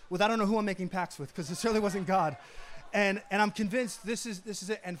pacts with, I don't know who I'm making pacts with, because it certainly wasn't God. And I'm convinced this is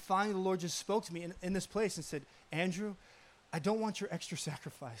it. And finally, the Lord just spoke to me in this place and said, Andrew, I don't want your extra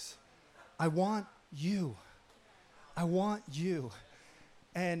sacrifice. I want you. I want you.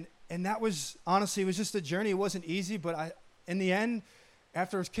 And that was, honestly, it was just a journey. It wasn't easy, but in the end,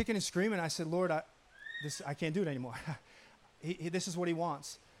 after I was kicking and screaming, I said, Lord, I can't do it anymore. This is what he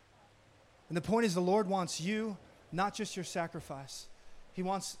wants. And the point is, the Lord wants you, not just your sacrifice. He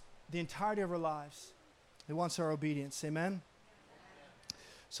wants the entirety of our lives. He wants our obedience. Amen?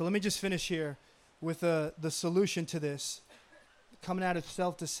 So let me just finish here with the solution to this. Coming out of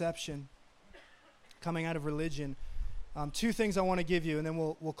self-deception, coming out of religion. 2 things I want to give you, and then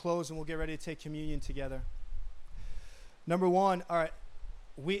we'll close and we'll get ready to take communion together. Number 1, all right,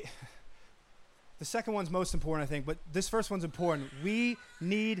 the second one's most important, I think, but this first one's important. We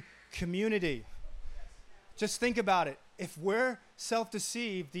need community. Just think about it. If we're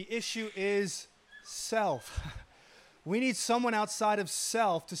self-deceived, the issue is self. We need someone outside of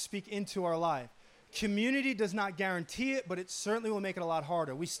self to speak into our life. Community does not guarantee it, but it certainly will make it a lot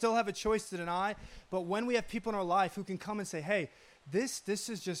harder. We still have a choice to deny, but when we have people in our life who can come and say, hey, this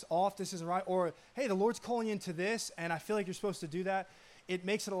is just off, this isn't right, or hey, the Lord's calling you into this, and I feel like you're supposed to do that, it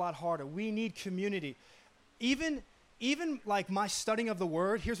makes it a lot harder. We need community. Even like my studying of the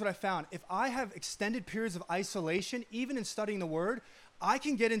Word, here's what I found. If I have extended periods of isolation, even in studying the Word, I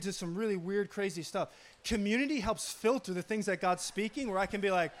can get into some really weird, crazy stuff. Community helps filter the things that God's speaking, where I can be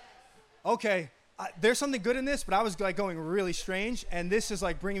like, okay, there's something good in this, but I was like going really strange, and this is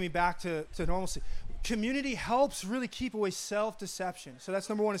like bringing me back to normalcy. Community helps really keep away self-deception. So that's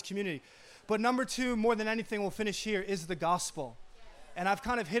number 1 is community. But number 2, more than anything, we'll finish here, is the gospel. And I've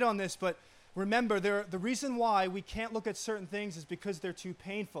kind of hit on this, but remember, the reason why we can't look at certain things is because they're too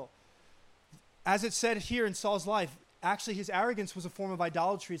painful. As it said here in Saul's life, actually his arrogance was a form of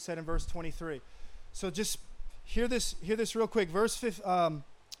idolatry, it said in verse 23. So just hear this real quick. Verse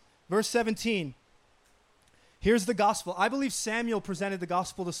 17. Here's the gospel. I believe Samuel presented the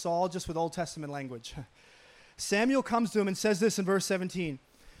gospel to Saul just with Old Testament language. Samuel comes to him and says this in verse 17.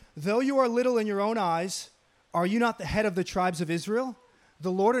 Though you are little in your own eyes, are you not the head of the tribes of Israel?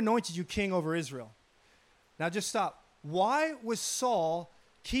 The Lord anointed you king over Israel. Now just stop. Why was Saul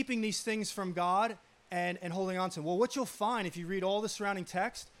keeping these things from God and holding on to them? Well, what you'll find if you read all the surrounding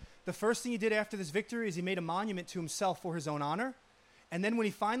text, the first thing he did after this victory is he made a monument to himself for his own honor. And then when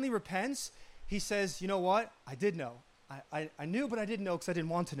he finally repents, he says, you know what? I did know. I knew, but I didn't know because I didn't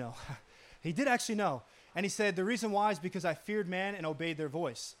want to know. He did actually know. And he said, the reason why is because I feared man and obeyed their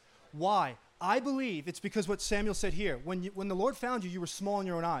voice. Why? I believe it's because what Samuel said here. When the Lord found you, you were small in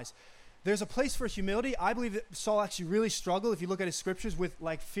your own eyes. There's a place for humility. I believe that Saul actually really struggled, if you look at his scriptures, with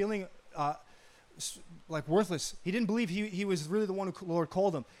like feeling like worthless. He didn't believe he was really the one who the Lord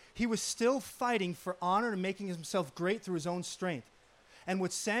called him. He was still fighting for honor and making himself great through his own strength. And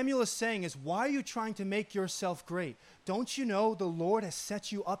what Samuel is saying is, why are you trying to make yourself great? Don't you know the Lord has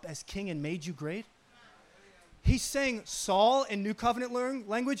set you up as king and made you great? He's saying, Saul, in New Covenant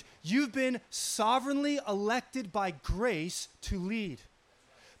language, you've been sovereignly elected by grace to lead.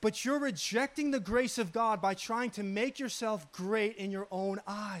 But you're rejecting the grace of God by trying to make yourself great in your own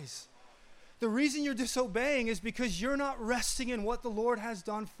eyes. The reason you're disobeying is because you're not resting in what the Lord has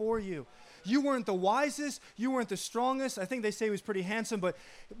done for you. You weren't the wisest. You weren't the strongest. I think they say he was pretty handsome, but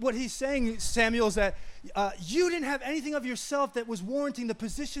what he's saying, Samuel, is that you didn't have anything of yourself that was warranting the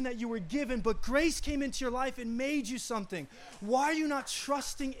position that you were given, but grace came into your life and made you something. Why are you not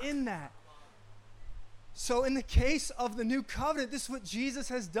trusting in that? So in the case of the new covenant, this is what Jesus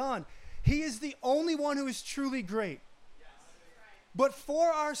has done. He is the only one who is truly great. But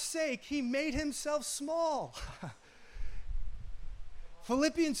for our sake, he made himself small.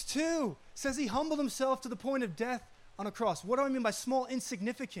 Philippians 2 says he humbled himself to the point of death on a cross. What do I mean by small?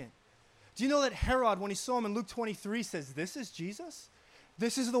 Insignificant. Do you know that Herod, when he saw him in Luke 23, says, this is Jesus?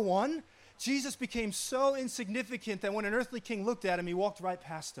 This is the one? Jesus became so insignificant that when an earthly king looked at him, he walked right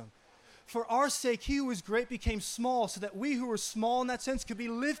past him. For our sake, he who was great became small, so that we who were small in that sense could be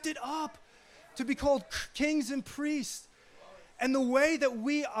lifted up to be called kings and priests. And the way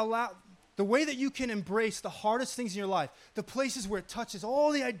that you can embrace the hardest things in your life, the places where it touches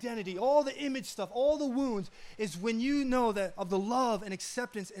all the identity, all the image stuff, all the wounds, is when you know that of the love and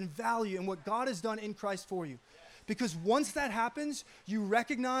acceptance and value and what God has done in Christ for you. Because once that happens, you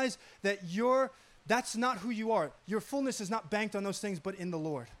recognize that that's not who you are. Your fullness is not banked on those things, but in the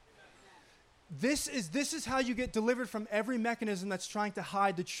Lord. This is how you get delivered from every mechanism that's trying to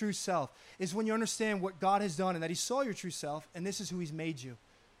hide the true self, is when you understand what God has done and that he saw your true self, and this is who he's made you.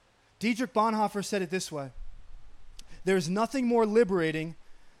 Dietrich Bonhoeffer said it this way: there's nothing more liberating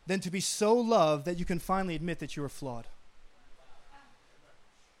than to be so loved that you can finally admit that you are flawed.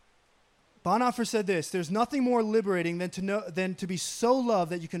 Bonhoeffer said this: there's nothing more liberating than to be so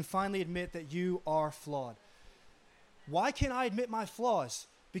loved that you can finally admit that you are flawed. Why can't I admit my flaws?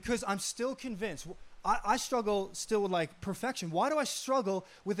 Because I'm still convinced. I struggle still with like perfection. Why do I struggle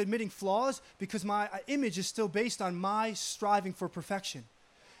with admitting flaws? Because my image is still based on my striving for perfection.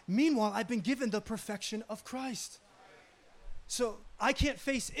 Meanwhile, I've been given the perfection of Christ. So I can't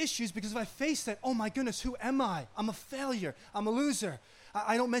face issues because if I face that, oh my goodness, who am I? I'm a failure. I'm a loser.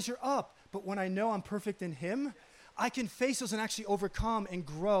 I don't measure up. But when I know I'm perfect in him, I can face those and actually overcome and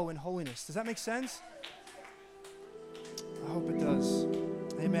grow in holiness. Does that make sense? I hope it does.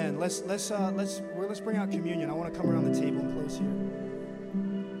 Amen. Let's bring out communion. I want to come around the table and close here.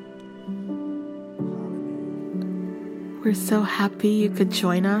 We're so happy you could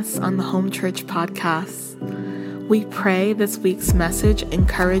join us on the Home Church podcast. We pray this week's message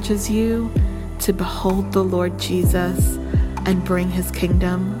encourages you to behold the Lord Jesus and bring his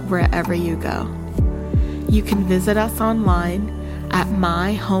kingdom wherever you go. You can visit us online at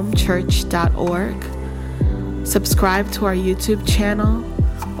myhomechurch.org, subscribe to our YouTube channel,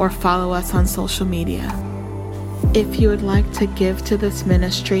 or follow us on social media. If you would like to give to this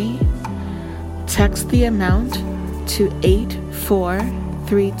ministry, text the amount to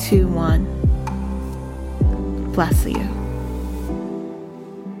 84321. Bless you.